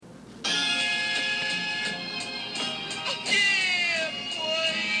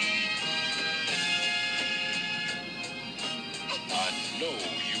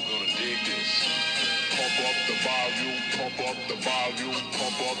volume,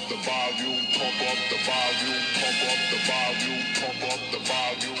 pump up the volume, pump up the volume, pump up the volume, pump up the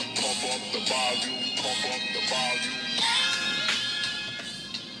volume, pump up the volume, pump up the volume.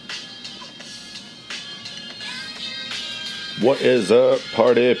 What is up,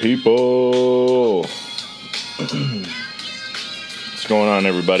 party people? What's going on,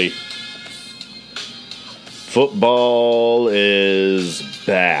 everybody? Football is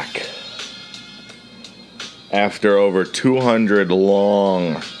back. After over 200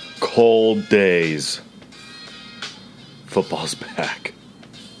 long, cold days, football's back.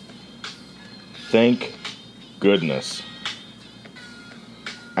 Thank goodness.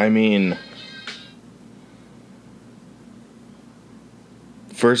 I mean,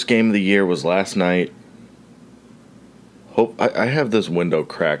 first game of the year was last night. I have this window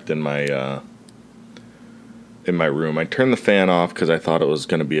cracked in my room. I turned the fan off because I thought it was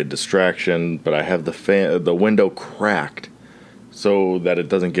going to be a distraction, but I have the window cracked so that it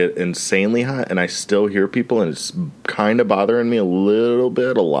doesn't get insanely hot, and I still hear people, and it's kind of bothering me a little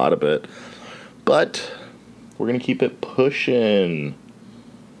bit, a lot of it. But we're going to keep it pushing.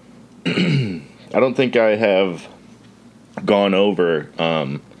 I don't think I have gone over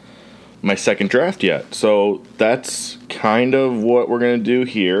my second draft yet, so that's kind of what we're going to do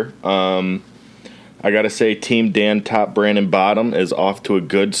here. I got to say, Team Dan Top Brandon Bottom is off to a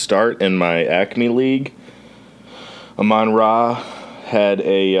good start in my Acme League. Amon Ra had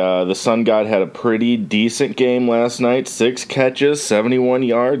the Sun God had a pretty decent game last night. 6 catches, 71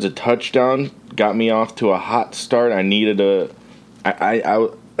 yards, a touchdown. Got me off to a hot start. I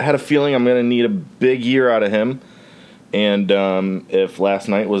had a feeling I'm going to need a big year out of him. And if last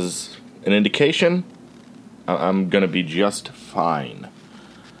night was an indication, I'm going to be just fine.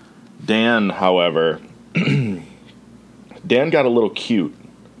 Dan, however, Dan got a little cute.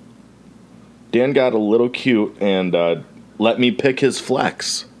 Dan got a little cute and let me pick his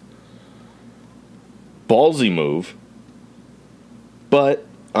flex. Ballsy move. But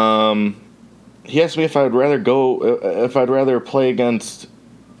he asked me if I'd rather play against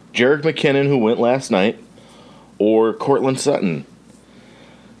Jerick McKinnon, who went last night, or Cortland Sutton.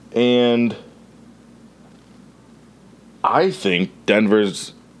 And I think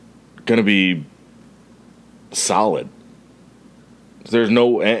Denver's going to be solid. There's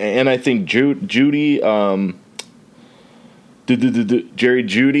no, and I think Jerry Jeudy,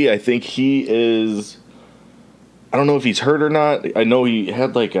 I think he is, I don't know if he's hurt or not. I know he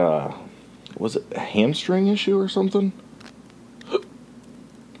had was it a hamstring issue or something?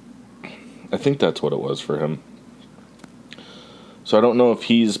 I think that's what it was for him. So I don't know if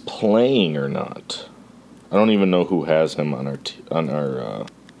he's playing or not. I don't even know who has him on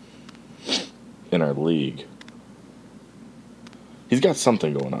in our league. He's got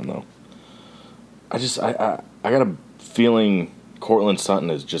something going on though. I got a feeling Cortland Sutton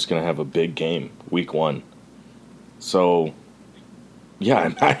is just gonna have a big game week 1. So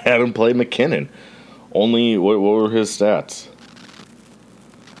yeah, I had him play McKinnon. Only what were his stats?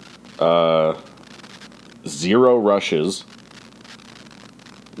 0 rushes,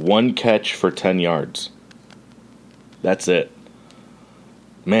 1 catch for 10 yards. That's it.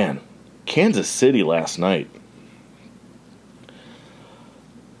 Man, Kansas City last night.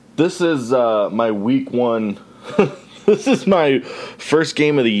 This is my week 1. This is my first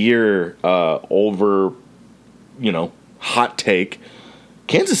game of the year over, hot take.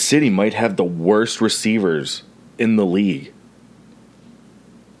 Kansas City might have the worst receivers in the league.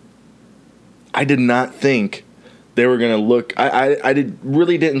 I did not think they were going to look. I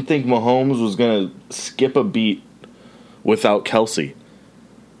really didn't think Mahomes was going to skip a beat without Kelsey.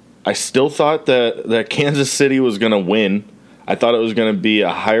 I still thought that Kansas City was going to win. I thought it was going to be a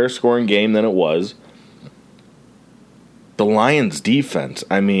higher scoring game than it was. The Lions' defense,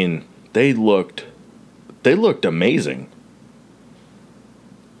 I mean, they looked amazing.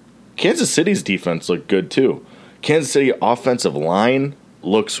 Kansas City's defense looked good too. Kansas City offensive line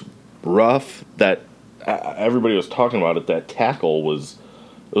looks rough. That everybody was talking about it. That tackle was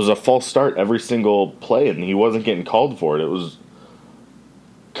a false start every single play, and he wasn't getting called for it. It was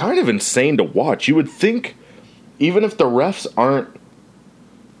kind of insane to watch. You would think, even if the refs aren't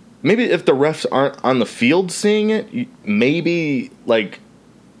on the field seeing it, maybe like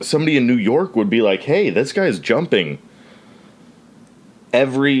somebody in New York would be like, "Hey, this guy's jumping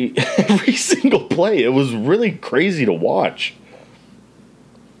every single play." It was really crazy to watch.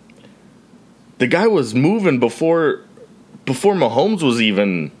 The guy was moving before Mahomes was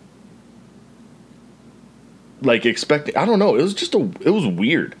even expecting. I don't know. It was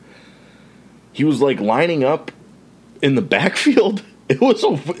weird. He was lining up in the backfield. It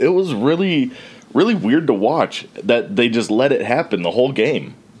was really really weird to watch that they just let it happen the whole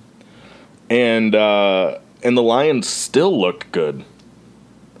game. And the Lions still looked good.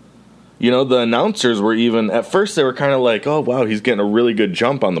 You know, the announcers were even, at first they were kind of like, oh, wow, he's getting a really good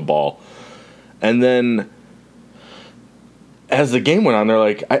jump on the ball. And then as the game went on, they're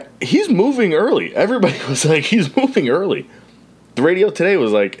like, he's moving early. Everybody was like, he's moving early. The radio today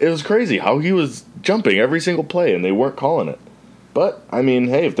was like, it was crazy how he was jumping every single play, and they weren't calling it. But, I mean,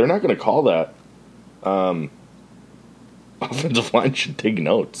 hey, if they're not going to call that, offensive line should take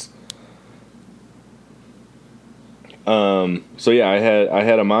notes. So yeah, I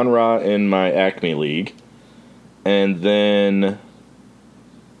had Amon-Ra in my Acme League, and then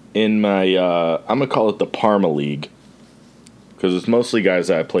in my I'm gonna call it the Parma League, because it's mostly guys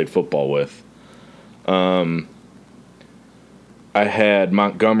that I played football with. I had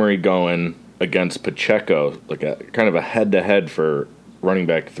Montgomery going against Pacheco, like a kind of a head-to-head for running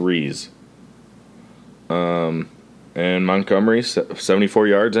back threes. And Montgomery 74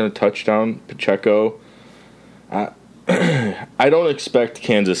 yards and a touchdown. Pacheco. I don't expect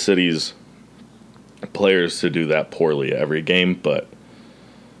Kansas City's players to do that poorly every game, but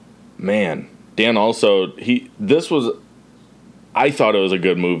man, Dan also I thought it was a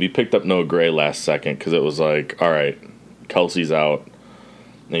good move. He picked up Noah Gray last second because it was like, all right, Kelsey's out,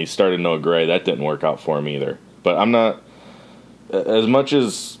 and he started Noah Gray. That didn't work out for him either. But I'm not, as much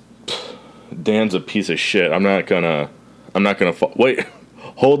as Dan's a piece of shit, I'm not gonna wait,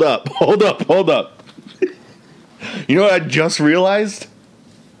 hold up. You know what I just realized?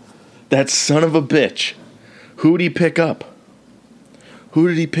 That son of a bitch. Who did he pick up?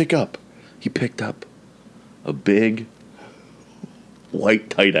 He picked up a big white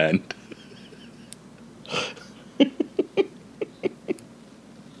tight end.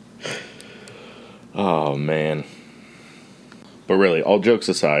 Oh, man. But really, all jokes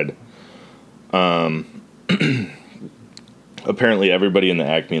aside, apparently everybody in the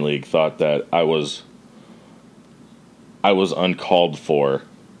Acme League thought that I was uncalled for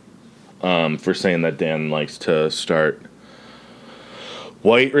saying that Dan likes to start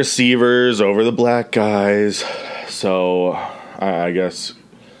white receivers over the black guys. So I guess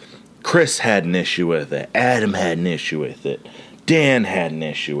Chris had an issue with it. Adam had an issue with it. Dan had an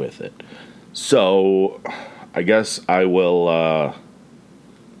issue with it. So I guess I will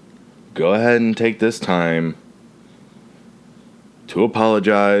go ahead and take this time to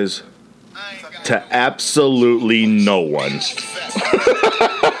apologize to absolutely no one.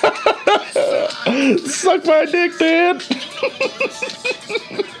 Suck my dick, Dan.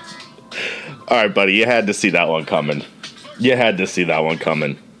 Alright, buddy, you had to see that one coming. You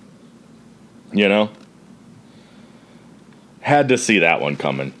know? Had to see that one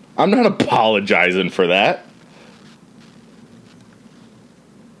coming. I'm not apologizing for that.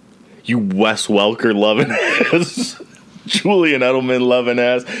 You Wes Welker loving ass. Julian Edelman loving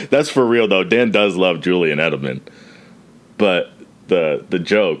ass. That's for real though. Dan does love Julian Edelman. But the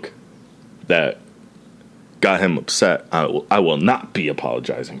joke that got him upset, I will not be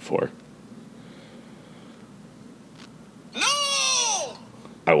apologizing for. No!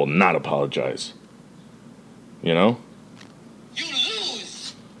 I will not apologize. You know? You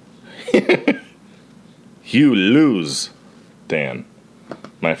lose! You lose, Dan.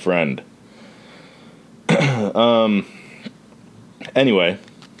 My friend. Anyway,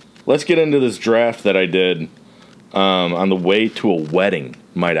 let's get into this draft that I did on the way to a wedding,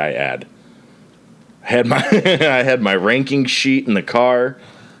 might I add. I had my ranking sheet in the car,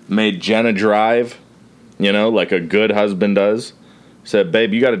 made Jenna drive, you know, like a good husband does. Said,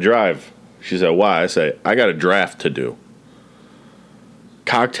 babe, you got to drive. She said, why? I say, I got a draft to do.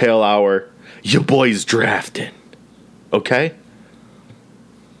 Cocktail hour, your boy's drafting. Okay?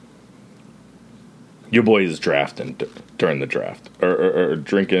 Your boy is drafting during the draft. Or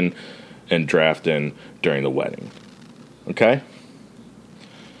drinking and drafting during the wedding. Okay?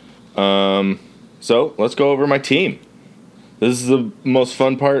 So, let's go over my team. This is the most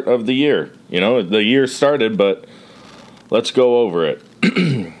fun part of the year. You know, the year started, but let's go over it.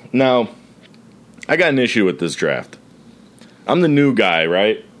 Now, I got an issue with this draft. I'm the new guy,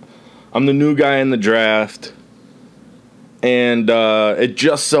 right? I'm the new guy in the draft. And it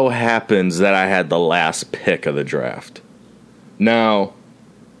just so happens that I had the last pick of the draft. Now,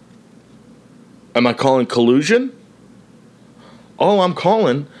 am I calling collusion? All I'm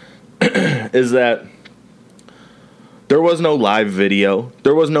calling is that there was no live video.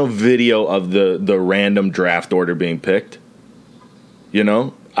 There was no video of the random draft order being picked. You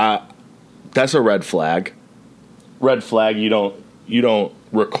know? That's a red flag. Red flag, you don't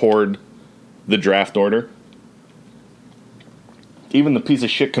record the draft order. Even the piece of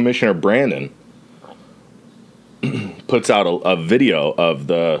shit Commissioner Brandon puts out a video of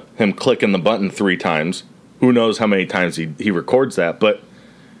him clicking the button 3 times. Who knows how many times he records that, but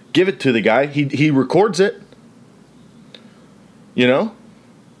give it to the guy. He records it. You know?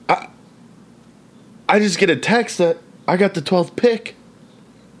 I just get a text that I got the 12th pick.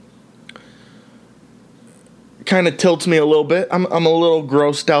 Kind of tilts me a little bit. I'm a little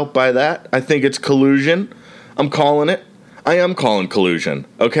grossed out by that. I think it's collusion. I'm calling it. I am calling collusion,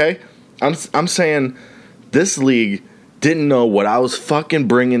 okay? I'm saying this league didn't know what I was fucking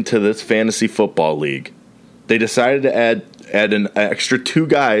bringing to this fantasy football league. They decided to add an extra 2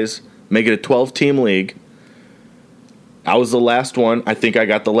 guys, make it a 12-team league. I was the last one. I think I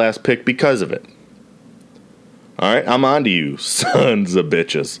got the last pick because of it. All right, I'm on to you, sons of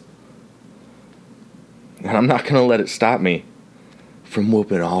bitches. And I'm not going to let it stop me from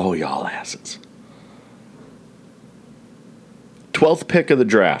whooping all y'all asses. 12th pick of the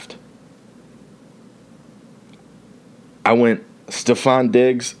draft. I went Stephon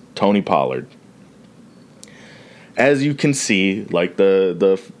Diggs, Tony Pollard. As you can see, like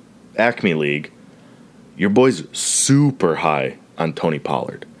the Acme League, your boy's super high on Tony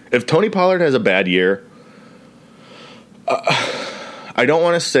Pollard. If Tony Pollard has a bad year, I don't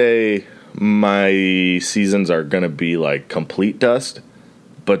want to say my seasons are going to be like complete dust,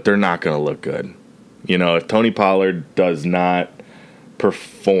 but they're not going to look good. You know, if Tony Pollard does not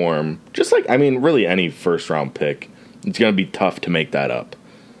perform, just like, I mean, really any first-round pick, it's going to be tough to make that up.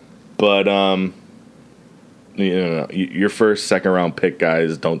 But, you know, your first, second-round pick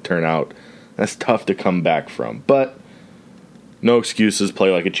guys don't turn out. That's tough to come back from. But no excuses, play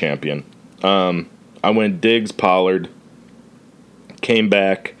like a champion. I went Diggs, Pollard, came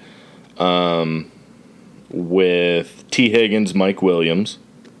back with T. Higgins, Mike Williams.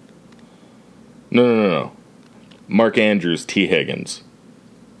 No. Mark Andrews, T. Higgins.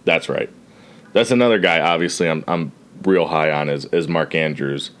 That's right. That's another guy, obviously, I'm real high on is Mark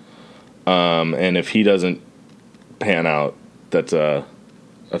Andrews. And if he doesn't pan out, that's a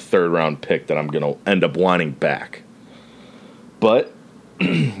third-round pick that I'm going to end up wanting back. But,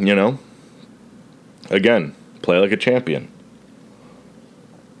 you know, again, play like a champion.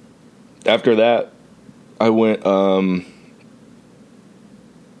 After that, I went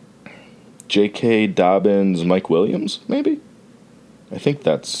J.K. Dobbins, Mike Williams, maybe? I think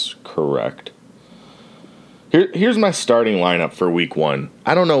that's correct. Here's my starting lineup for week 1.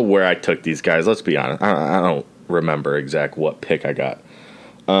 I don't know where I took these guys. Let's be honest. I don't remember exact what pick I got.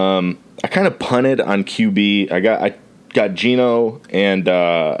 I kind of punted on QB. I got Geno and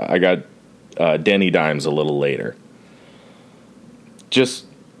I got Danny Dimes a little later. Just,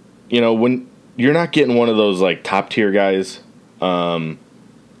 you know, when you're not getting one of those like top tier guys, I'd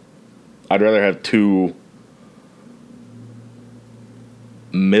rather have 2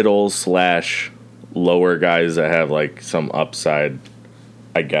 middle / lower guys that have like some upside,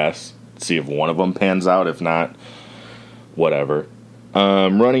 I guess. See if one of them pans out. If not, whatever.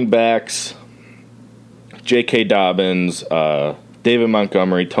 Running backs, J.K. Dobbins, David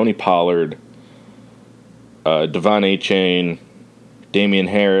Montgomery, Tony Pollard, Devon Achane, Damian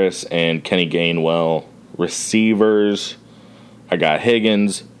Harris, and Kenny Gainwell. Receivers, I got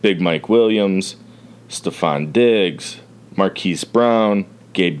Higgins, Big Mike Williams, Stephon Diggs, Marquise Brown,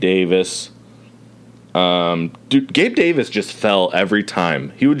 Gabe Davis. Dude, Gabe Davis just fell every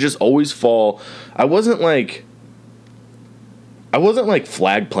time. He would just always fall. I wasn't like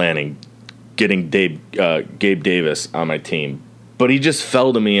flag planning getting Gabe Davis on my team, but he just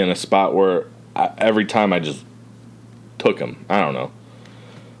fell to me in a spot where every time I just took him. I don't know.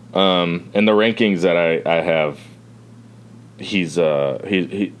 And the rankings that I have, he's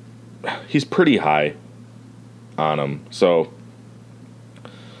pretty high on him. So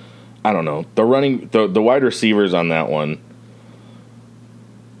I don't know. The wide receivers on that one,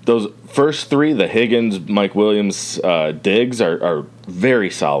 those first 3, the Higgins, Mike Williams, Diggs are very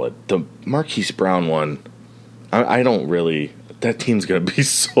solid. The Marquise Brown one, I don't really. That team's gonna be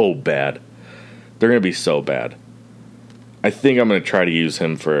so bad. They're gonna be so bad. I think I'm gonna try to use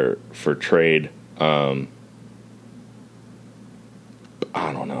him for trade. I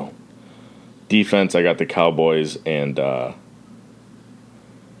don't know. Defense, I got the Cowboys and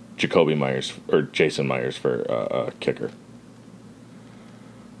Jason Myers for kicker.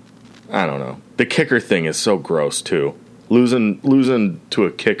 I don't know. The kicker thing is so gross too. Losing to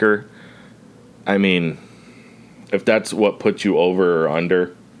a kicker. I mean, if that's what puts you over or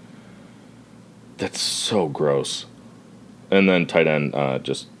under, that's so gross. And then tight end,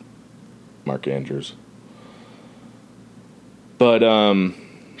 just Mark Andrews. But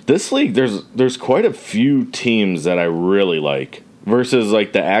this league, there's quite a few teams that I really like versus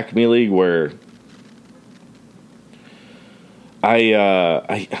like the Acme League where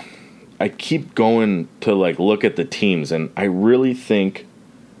I keep going to like look at the teams, and I really think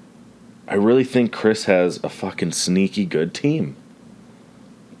Chris has a fucking sneaky good team.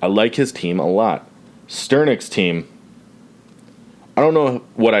 I like his team a lot. Sternick's team, I don't know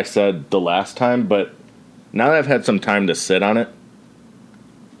what I said the last time, but now that I've had some time to sit on it,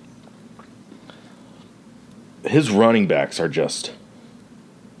 his running backs are just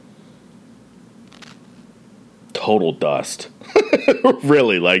total dust.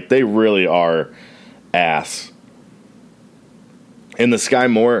 Really, like, they really are ass. And the Sky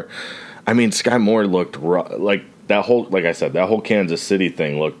Moore looked like that whole, like I said, that whole Kansas City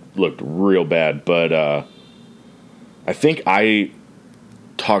thing looked real bad. But I think I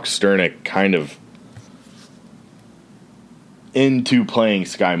talked Sternick kind of into playing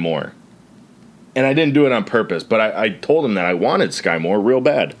Sky Moore. And I didn't do it on purpose, but I told him that I wanted Sky Moore real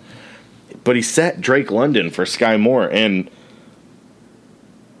bad. But he sat Drake London for Sky Moore, and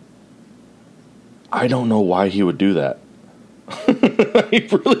I don't know why he would do that. I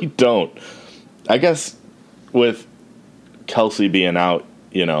really don't. I guess with Kelsey being out,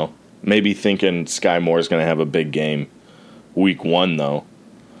 maybe thinking Sky Moore's going to have a big game week 1, though.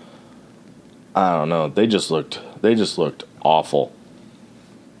 I don't know. They just looked awful.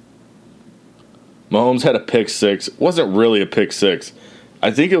 Mahomes had a pick six. It wasn't really a pick six.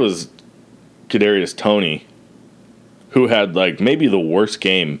 I think it was Kadarius Toney who had like maybe the worst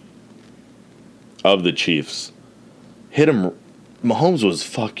game of the Chiefs. Hit him. Mahomes was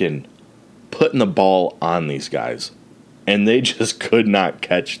fucking putting the ball on these guys, and they just could not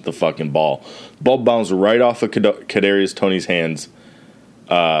catch the fucking ball. The ball bounced right off of Kadarius Toney's hands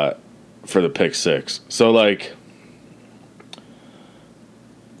for the pick six. So, like,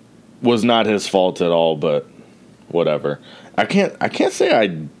 was not his fault at all, but whatever. I can't say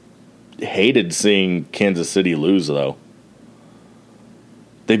I hated seeing Kansas City lose, though.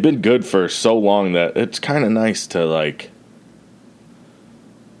 They've been good for so long that it's kind of nice to, like,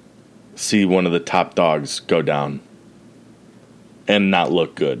 see one of the top dogs go down and not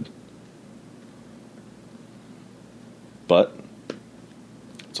look good. But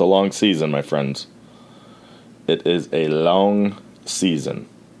it's a long season, my friends. It is a long season.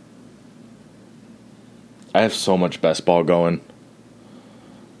 I have so much best ball going.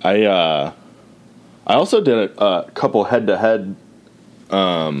 I also did a couple head-to-head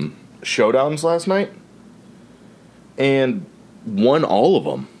showdowns last night and won all of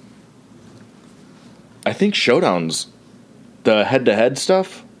them. I think showdowns, the head-to-head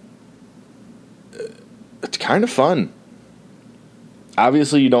stuff, it's kind of fun.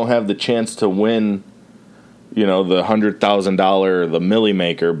 Obviously, you don't have the chance to win, the $100,000, the Millie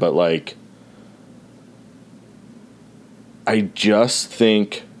Maker, but, like, I just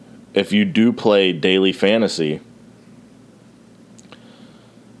think if you do play daily fantasy,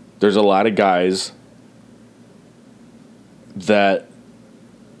 there's a lot of guys that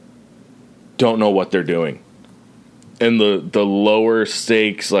don't know what they're doing. And the lower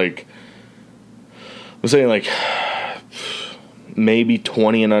stakes, like, I'm saying, like, maybe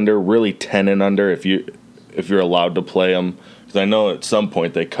 20 and under, really 10 and under if you're allowed to play them. Because I know at some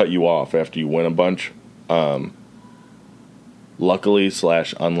point they cut you off after you win a bunch.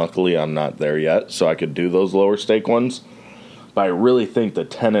 Luckily/unluckily, I'm not there yet, so I could do those lower stake ones. But I really think the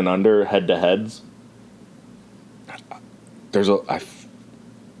 10 and under head-to-heads, I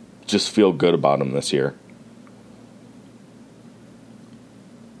just feel good about them this year.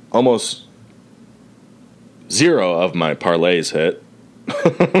 Almost zero of my parlays hit.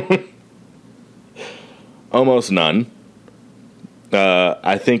 Almost none.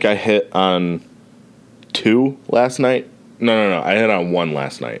 I think I hit on 2 last night. No. I hit on 1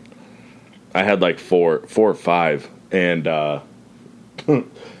 last night. I had like 4 or 5, and it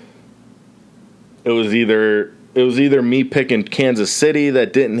was either me picking Kansas City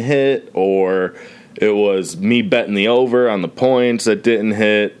that didn't hit, or it was me betting the over on the points that didn't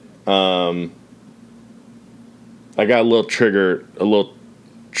hit. I got a little trigger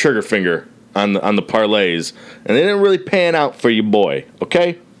finger on the parlays, and they didn't really pan out for you, boy.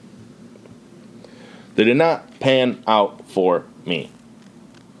 Okay, they did not pan out for me.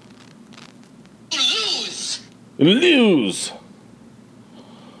 Lose. Idiots.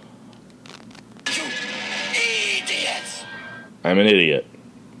 I'm an idiot.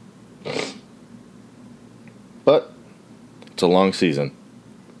 But it's a long season.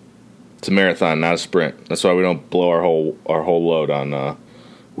 It's a marathon, not a sprint. That's why we don't blow our whole load on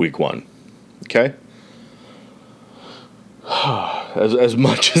week 1. Okay? As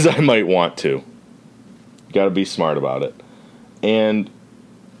much as I might want to. Got to be smart about it. And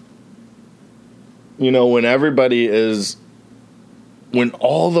when everybody is when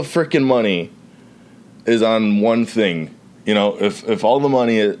all the freaking money is on one thing, you know, if all the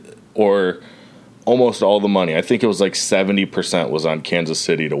money, or almost all the money, I think it was like 70% was on Kansas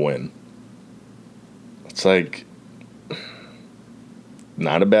City to win. It's like,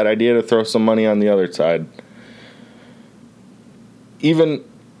 not a bad idea to throw some money on the other side. Even,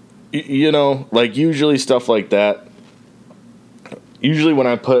 you know, like usually stuff like that, usually when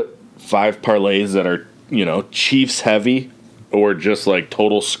I put 5 parlays that are, you know, Chiefs heavy or just like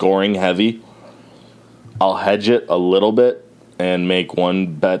total scoring heavy, I'll hedge it a little bit and make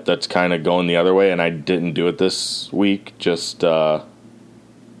one bet that's kind of going the other way. And I didn't do it this week. Just, I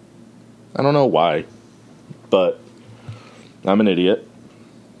don't know why, but I'm an idiot.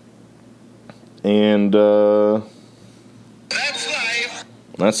 And, That's life.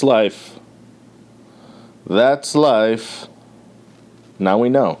 That's life. That's life. Now we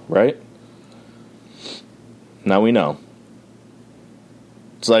know, right? Now we know.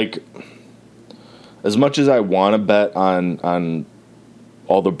 It's like, as much as I want to bet on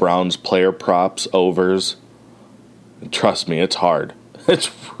all the Browns player props, overs, trust me, it's hard.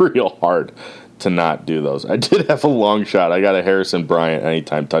 It's real hard to not do those. I did have a long shot. I got a Harrison Bryant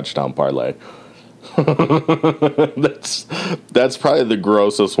anytime touchdown parlay. That's probably the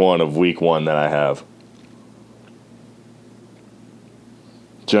grossest one of week 1 that I have.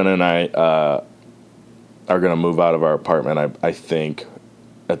 Jenna and I are going to move out of our apartment, I think,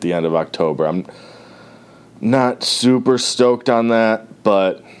 at the end of October. I'm not super stoked on that,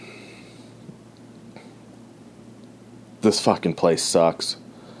 but this fucking place sucks.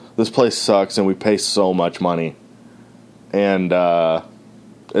 This place sucks, and we pay so much money. And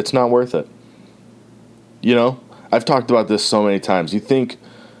it's not worth it. You know, I've talked about this so many times. You think,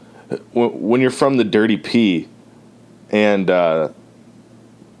 when you're from the Dirty P, and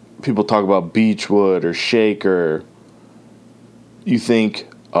people talk about Beechwood or Shaker, you think,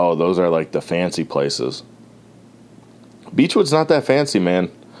 oh, those are like the fancy places. Beechwood's not that fancy, man.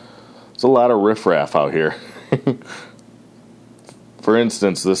 There's a lot of riffraff out here. For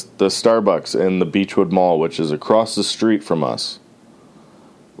instance, the Starbucks in the Beechwood Mall, which is across the street from us,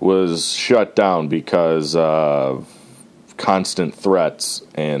 was shut down because of constant threats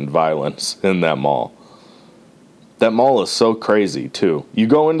and violence in that mall. That mall is so crazy, too. You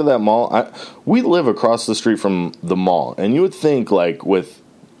go into that mall. We live across the street from the mall, and you would think, like, with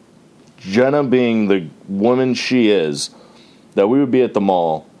Jenna being the woman she is, that we would be at the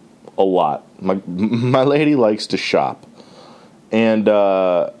mall a lot. My lady likes to shop. And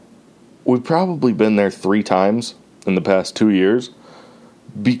we've probably been there 3 times in the past 2 years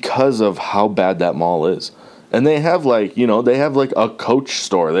because of how bad that mall is. And they have, like, you know, they have, like, a Coach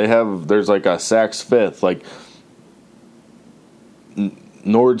store. There's, like, a Saks Fifth, like,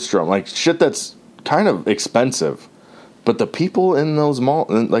 Nordstrom, like, shit that's kind of expensive. But the people in those mall,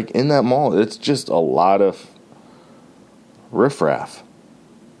 like, in that mall, it's just a lot of riffraff.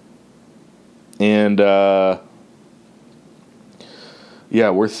 And, yeah,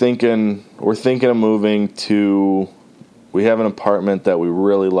 we're thinking of moving to, we have an apartment that we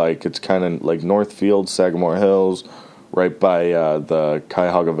really like. It's kind of like Northfield, Sagamore Hills, right by the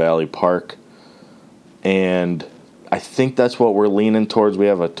Cuyahoga Valley Park. And I think that's what we're leaning towards. We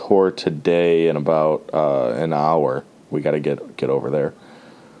have a tour today in about an hour. We got to get over there.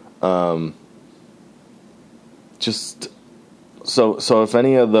 Just so if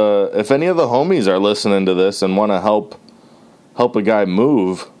any of the homies are listening to this and want to help a guy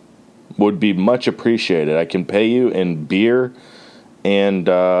move, would be much appreciated. I can pay you in beer and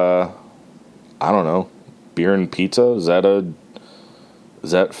I don't know, beer and pizza. Is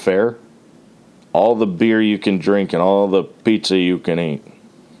that fair? All the beer you can drink and all the pizza you can eat.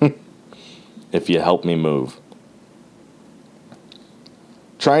 If you help me move.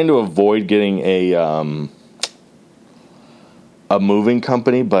 Trying to avoid getting a moving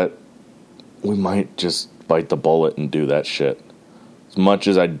company, but we might just bite the bullet and do that shit. As much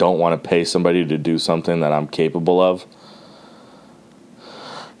as I don't want to pay somebody to do something that I'm capable of,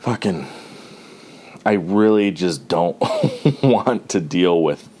 I really just don't want to deal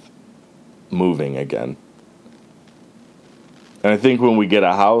with moving again. And I think when we get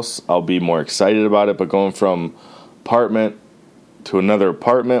a house, I'll be more excited about it, but going from apartment to another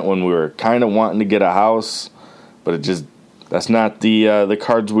apartment when we were kind of wanting to get a house, but that's not the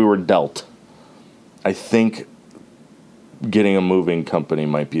cards we were dealt. I think getting a moving company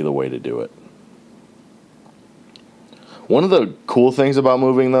might be the way to do it. One of the cool things about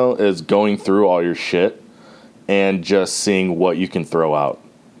moving, though, is going through all your shit and just seeing what you can throw out.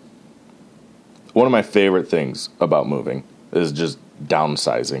 One of my favorite things about moving is just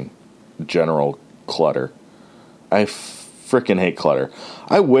downsizing, general clutter. I freaking hate clutter.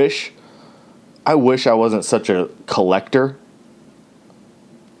 I wish I wasn't such a collector.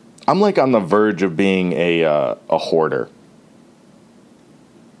 I'm like on the verge of being a hoarder.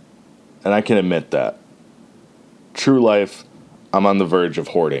 And I can admit that. True life, I'm on the verge of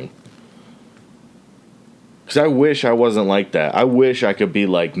hoarding. Because I wish I wasn't like that. I wish I could be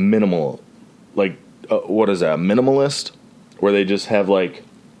like minimal. Like, what is that? Minimalist? Where they just have like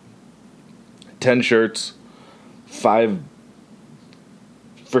 10 shirts, 5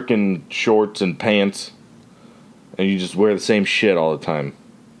 freaking shorts and pants, and you just wear the same shit all the time.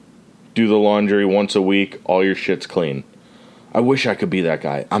 Do the laundry once a week, all your shit's clean. I wish I could be that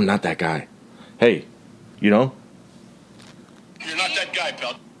guy. I'm not that guy. Hey, you know? You're not that guy,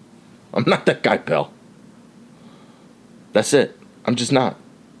 pal. I'm not that guy, pal. That's it. I'm just not.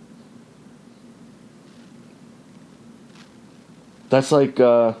 That's like,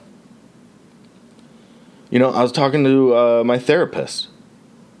 I was talking to my therapist,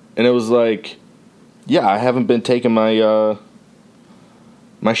 and it was like, yeah, I haven't been taking my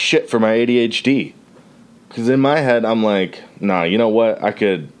my shit for my ADHD. Because in my head, I'm like, nah, you know what? I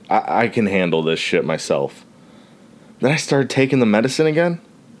can handle this shit myself. Then I started taking the medicine again.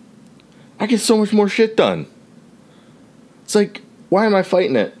 I get so much more shit done. It's like, why am I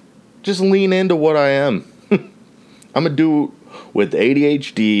fighting it? Just lean into what I am. I'm a dude with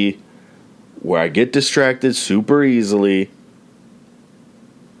ADHD where I get distracted super easily.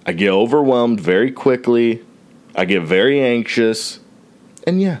 I get overwhelmed very quickly. I get very anxious.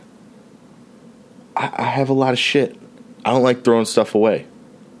 And yeah, I have a lot of shit. I don't like throwing stuff away.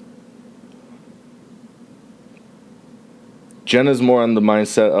 Jenna's more on the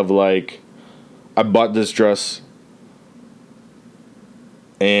mindset of like, I bought this dress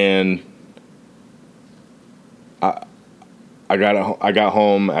and I got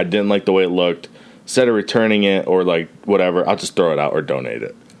home, I didn't like the way it looked. Instead of returning it or like whatever, I'll just throw it out or donate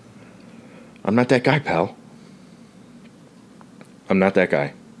it. I'm not that guy, pal. I'm not that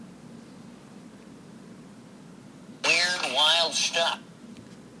guy. Weird, wild stuff.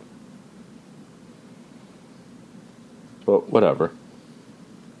 But whatever.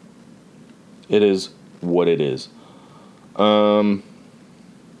 It is what it is.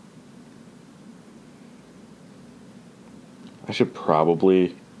 I should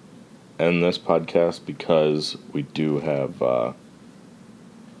probably end this podcast because we do have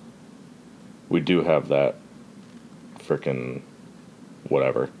that frickin'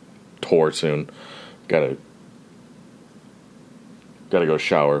 whatever tour soon. Gotta go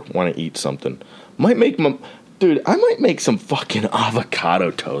shower. Want to eat something. I might make some fucking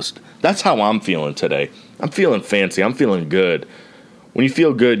avocado toast. That's how I'm feeling today. I'm feeling fancy. I'm feeling good. When you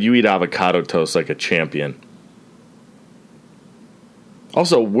feel good, you eat avocado toast like a champion.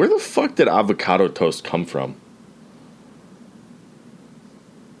 Also, where the fuck did avocado toast come from?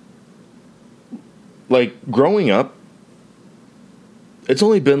 Like, growing up, it's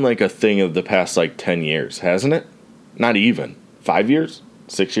only been like a thing of the past like 10 years, hasn't it? Not even. 5 years?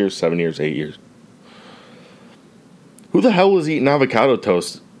 6 years? 7 years? 8 years? Who the hell was eating avocado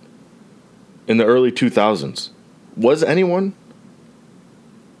toast in the early 2000s? Was anyone?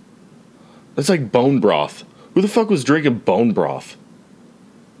 It's like bone broth. Who the fuck was drinking bone broth?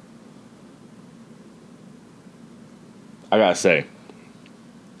 I gotta say,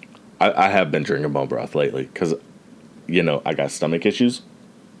 I have been drinking bone broth lately because, I got stomach issues.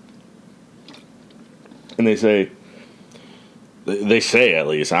 And they say at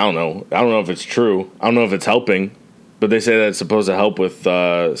least, I don't know if it's true. I don't know if it's helping, but they say that it's supposed to help with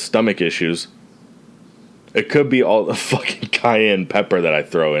stomach issues. It could be all the fucking cayenne pepper that I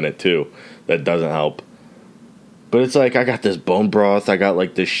throw in it too that doesn't help. But it's like, I got this bone broth, I got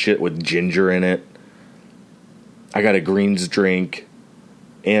like this shit with ginger in it. I got a greens drink,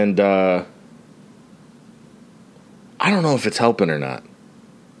 and I don't know if it's helping or not.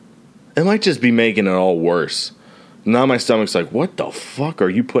 It might just be making it all worse. Now my stomach's like, what the fuck are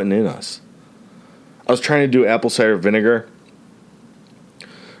you putting in us? I was trying to do apple cider vinegar,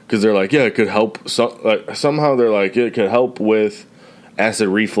 because they're like, yeah, it could help. Somehow they're like, it could help with acid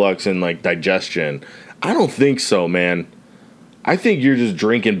reflux and like digestion. I don't think so, man. I think you're just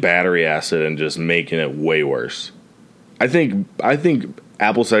drinking battery acid and just making it way worse. I think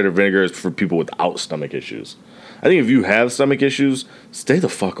apple cider vinegar is for people without stomach issues. I think if you have stomach issues, stay the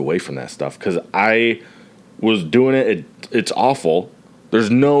fuck away from that stuff. Because I was doing it. It's awful.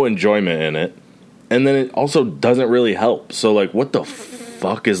 There's no enjoyment in it. And then it also doesn't really help. So, like, what the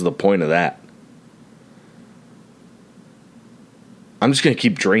fuck is the point of that? I'm just going to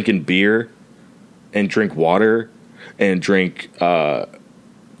keep drinking beer and drink water and drink, oh,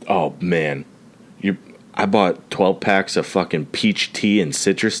 man. I bought 12 packs of fucking peach tea and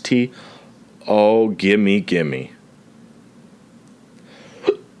citrus tea. Oh, gimme.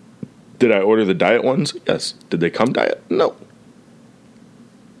 Did I order the diet ones? Yes. Did they come diet? No.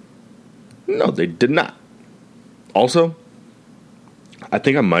 No, they did not. Also, I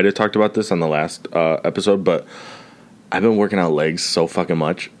think I might have talked about this on the last episode, but I've been working out legs so fucking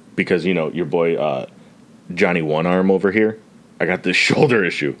much because, you know, your boy Johnny One Arm over here, I got this shoulder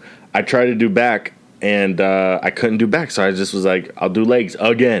issue. I tried to do back, and I couldn't do back, so I just was like, I'll do legs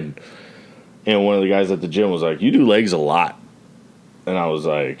again. And one of the guys at the gym was like, you do legs a lot. And I was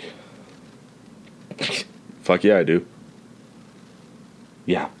like, fuck yeah, I do.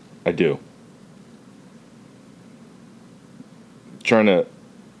 Yeah, I do. Trying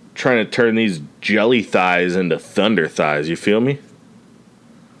to turn these jelly thighs into thunder thighs, you feel me?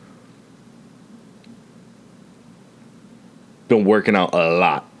 Been working out a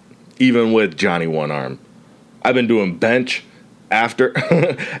lot, even with Johnny One Arm. I've been doing bench after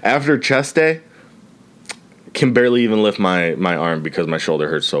after chest day. Can barely even lift my arm because my shoulder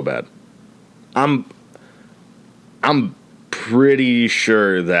hurts so bad. I'm pretty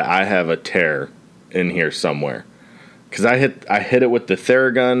sure that I have a tear in here somewhere. Because I hit it with the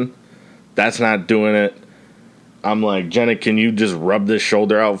Theragun. That's not doing it. I'm like, Jenna, can you just rub this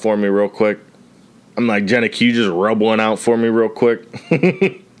shoulder out for me real quick? I'm like, Jenna, can you just rub one out for me real quick?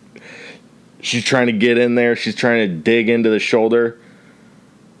 She's trying to get in there. She's trying to dig into the shoulder.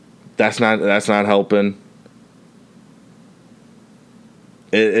 That's not helping.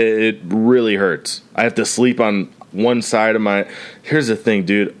 It really hurts. I have to sleep on one side of my... Here's the thing,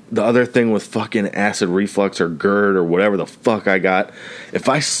 dude. The other thing with fucking acid reflux or GERD or whatever the fuck I got, if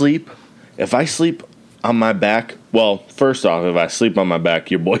I sleep on my back... Well, first off, if I sleep on my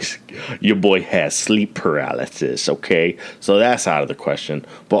back, your boy has sleep paralysis, okay? So that's out of the question.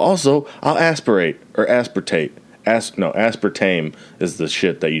 But also, I'll aspirate or aspartate. Aspartame is the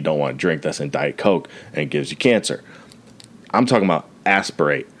shit that you don't want to drink that's in Diet Coke and it gives you cancer. I'm talking about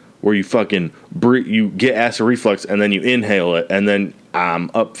aspirate, where you fucking you get acid reflux and then you inhale it, and then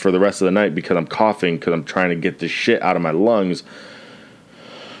I'm up for the rest of the night because I'm coughing because I'm trying to get this shit out of my lungs.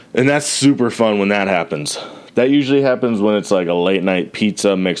 And that's super fun when that happens. That usually happens when it's like a late night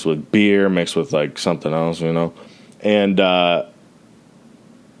pizza mixed with beer, mixed with like something else, you know? And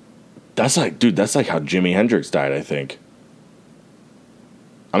that's like, dude, that's like how Jimi Hendrix died, I think.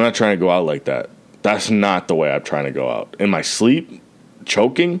 I'm not trying to go out like that. That's not the way I'm trying to go out. In my sleep,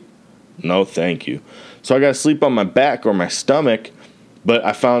 choking? No, thank you. So I got to sleep on my back or my stomach, but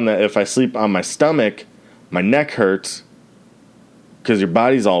I found that if I sleep on my stomach, my neck hurts because your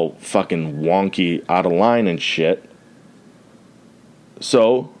body's all fucking wonky, out of line and shit.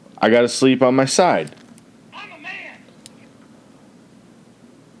 So I got to sleep on my side. I'm a man.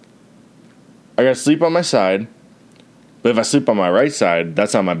 I got to sleep on my side, but if I sleep on my right side,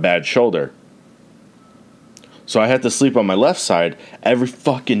 that's on my bad shoulder. So I had to sleep on my left side every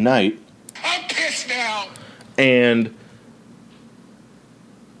fucking night. I'm pissed now. And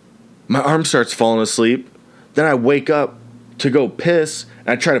my arm starts falling asleep. Then I wake up to go piss, and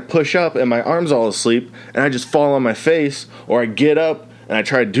I try to push up, and my arm's all asleep, and I just fall on my face, or I get up, and I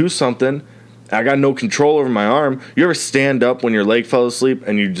try to do something, and I got no control over my arm. You ever stand up when your leg fell asleep,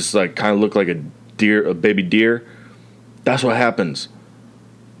 and you just like kind of look like a baby deer? That's what happens.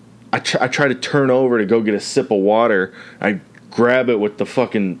 I try to turn over to go get a sip of water. I grab it with the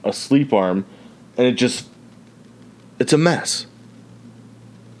fucking asleep arm, and it's a mess.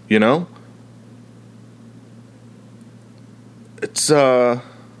 You know? It's, I'm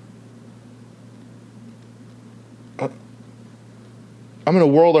in a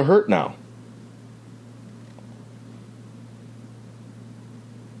world of hurt now.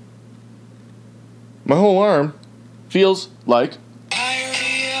 My whole arm feels like...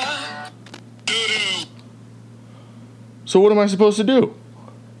 So what am I supposed to do?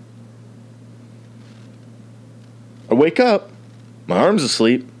 I wake up, my arm's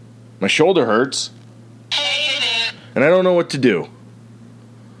asleep, my shoulder hurts, and I don't know what to do.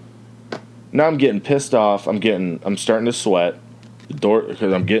 Now I'm getting pissed off. I'm starting to sweat. The door,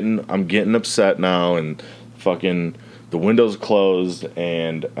 because I'm getting upset now, and fucking the window's closed,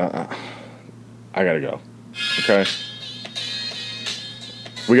 and I gotta go. Okay,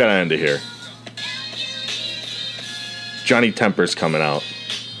 we gotta end it here. Johnny Temper's coming out.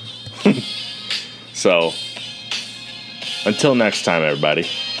 So, until next time, everybody.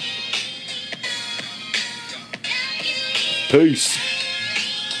 Peace.